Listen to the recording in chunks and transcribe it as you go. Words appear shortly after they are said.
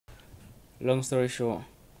long story short,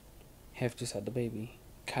 Hef just had the baby.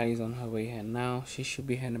 Callie's on her way here now. She should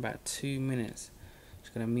be here in about 2 minutes.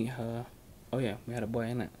 She's gonna meet her. Oh yeah, we had a boy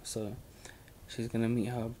in it, so she's gonna meet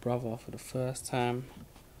her brother for the first time.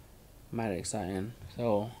 Mad exciting.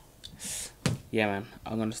 So yeah, man,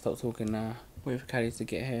 I'm gonna stop talking now. Wait for Callie to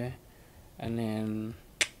get here, and then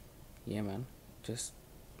yeah, man, just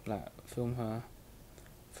like film her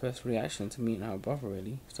first reaction to meeting her brother,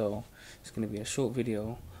 really. So it's gonna be a short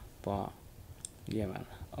video, but yeah, man,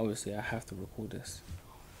 obviously I have to record this.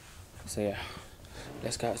 So yeah,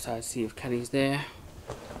 let's go outside, see if Callie's there,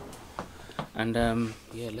 and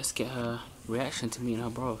yeah, let's get her reaction to meeting her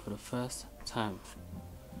brother for the first time.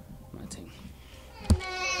 My thing.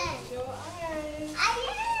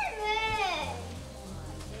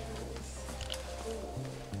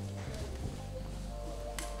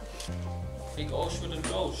 Big Osh with a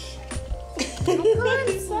dosh. What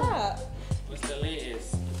is that? What's the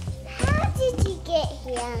latest? How did you get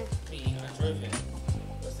here? Me, I drove here.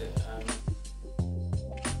 What's it?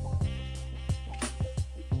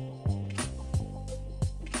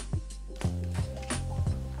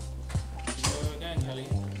 Do you know where we're going, Callie?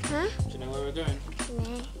 Huh? Do you know where we're going?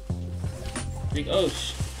 No. Big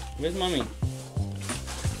Osh. Where's Mummy?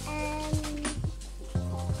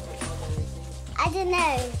 I don't know.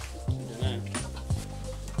 I don't know.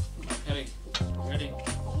 Callie, ready?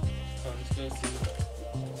 Oh, let's go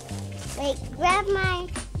see. Wait, grab my.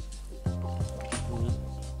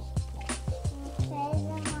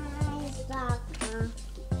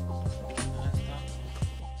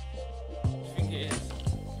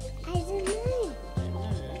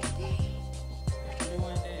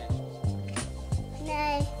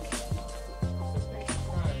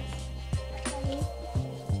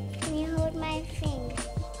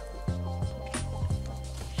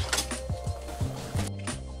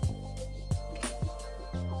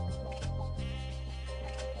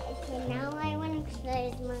 Now I want to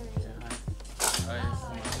close mine.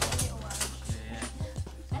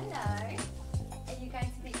 Hello. Are you going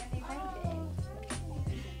to meet your new baby?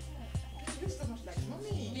 She looks so much like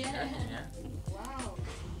Mummy. Yeah. Wow.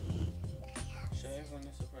 Show everyone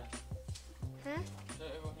your surprise. Huh? Show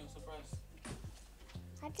everyone your surprise.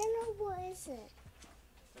 I don't know what is it.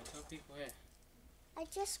 Tell people here. I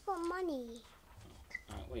just got money.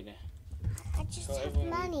 Alright, wait there. I just Tell have everyone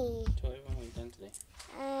money. Tell everyone what you've done today.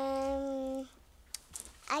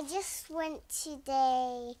 I just went to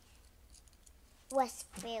the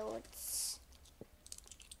Westfields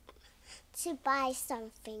to buy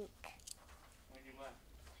something. What did you buy?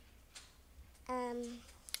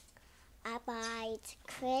 I bought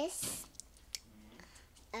Chris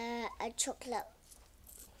a chocolate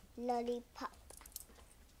lollipop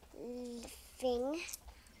thing,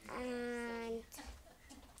 and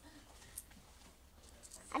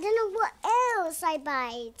I don't know what else I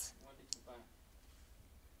bought. What did you buy?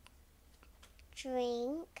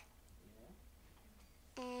 Drink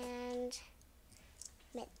Yeah. and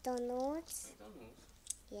McDonald's. McDonald's.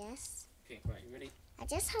 Yes. Okay, right, you ready? I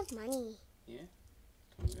just have money. Yeah?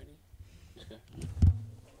 Come on, ready? Let's go.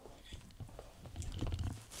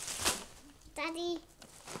 Daddy.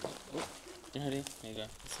 Oh, you ready? There you go.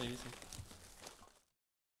 Let's see, listen.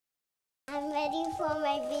 I'm ready for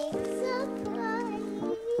my big surprise.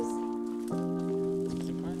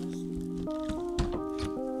 Surprise. You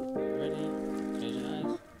ready? Close your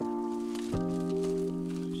eyes.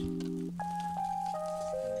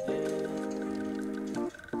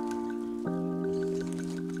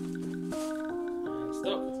 And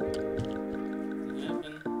stop.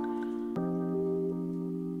 11.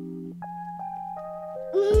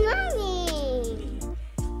 Mommy!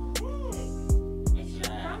 What's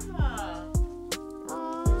that?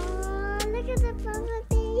 Oh, look at the papa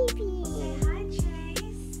baby. Hi,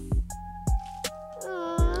 Chase.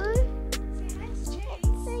 Oh, Say hi to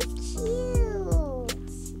Chase. so cute.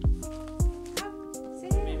 Say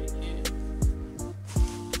hi. Baby cute.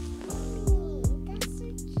 Mommy, that's so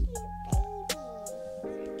cute,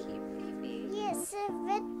 baby. Cute baby. Yes, a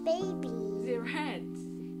red baby. Is it red?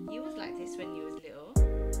 You was like this when you was little.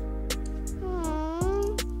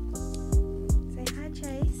 Aww. Say hi,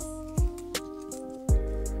 Chase.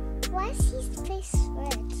 Why is his face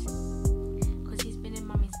red? Because he's been in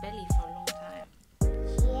Mummy's belly for a long time.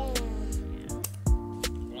 Yeah.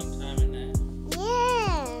 Wrong time in there.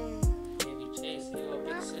 Yeah. Baby Chase, you're a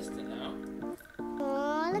big sister now.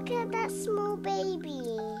 Oh, look at that small baby.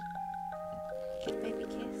 Baby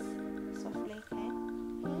kiss. Softly, okay?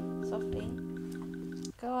 Softly.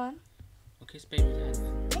 Go on. Well, kiss baby's hand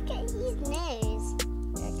then. Look at his nose.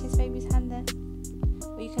 Yeah, kiss baby's hand then.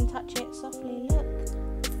 Or you can touch it softly, look.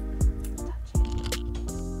 Touch it.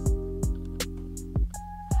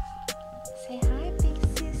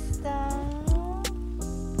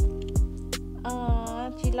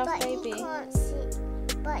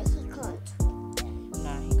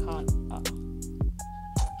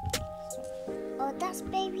 Oh, that's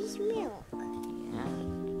baby's milk. Yeah.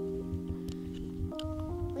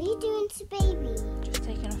 What are you doing to baby? Just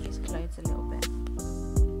taking off his clothes a little bit.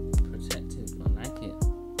 Protective, I like it.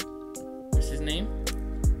 What's his name?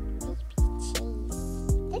 Baby Chase.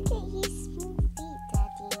 Look at his small feet,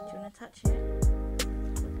 Daddy. Do you want to touch it?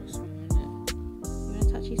 Proper small, isn't it? You want to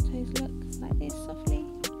touch his toes? Look, like this, softly.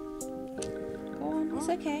 Go on, it's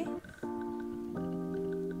okay.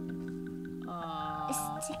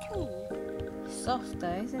 It's tickling. Soft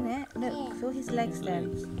though, isn't it? Look, Yeah. feel his legs His then.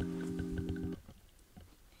 legs.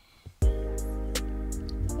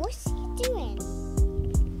 What's he doing?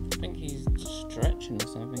 I think he's stretching or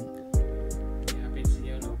something. You happy to see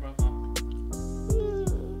your little brother? Hmm.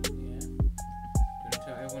 Yeah. Do you want to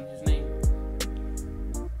tell everyone his name?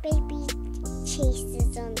 Baby Chase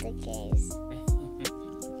is on the case.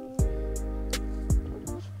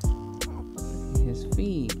 His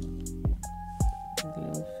feet. His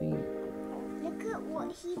little feet. Look at what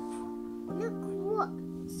look what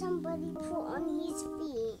somebody put on his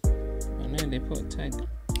feet. I know they put a tag. You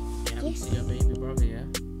happy to Yes. see your baby brother, yeah?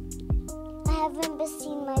 I haven't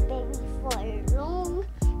seen my baby for a long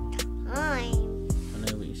time. I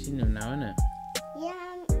know, but you've seen him now, innit?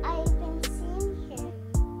 Yeah, I've been seeing him.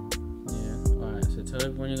 Yeah. Alright, so tell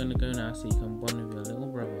everyone you're gonna go now so you can bond with your little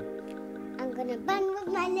brother. I'm gonna bond with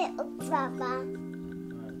my little brother.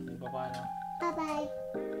 Alright, say bye bye now. Bye bye.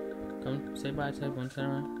 Come, say bye to everyone, turn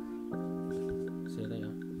around. See you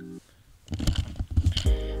later.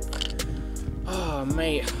 Oh,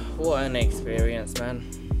 mate, what an experience, man.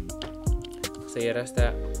 So, yeah, that's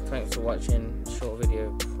that. Thanks for watching. Short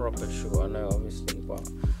video, proper short, I know, obviously, but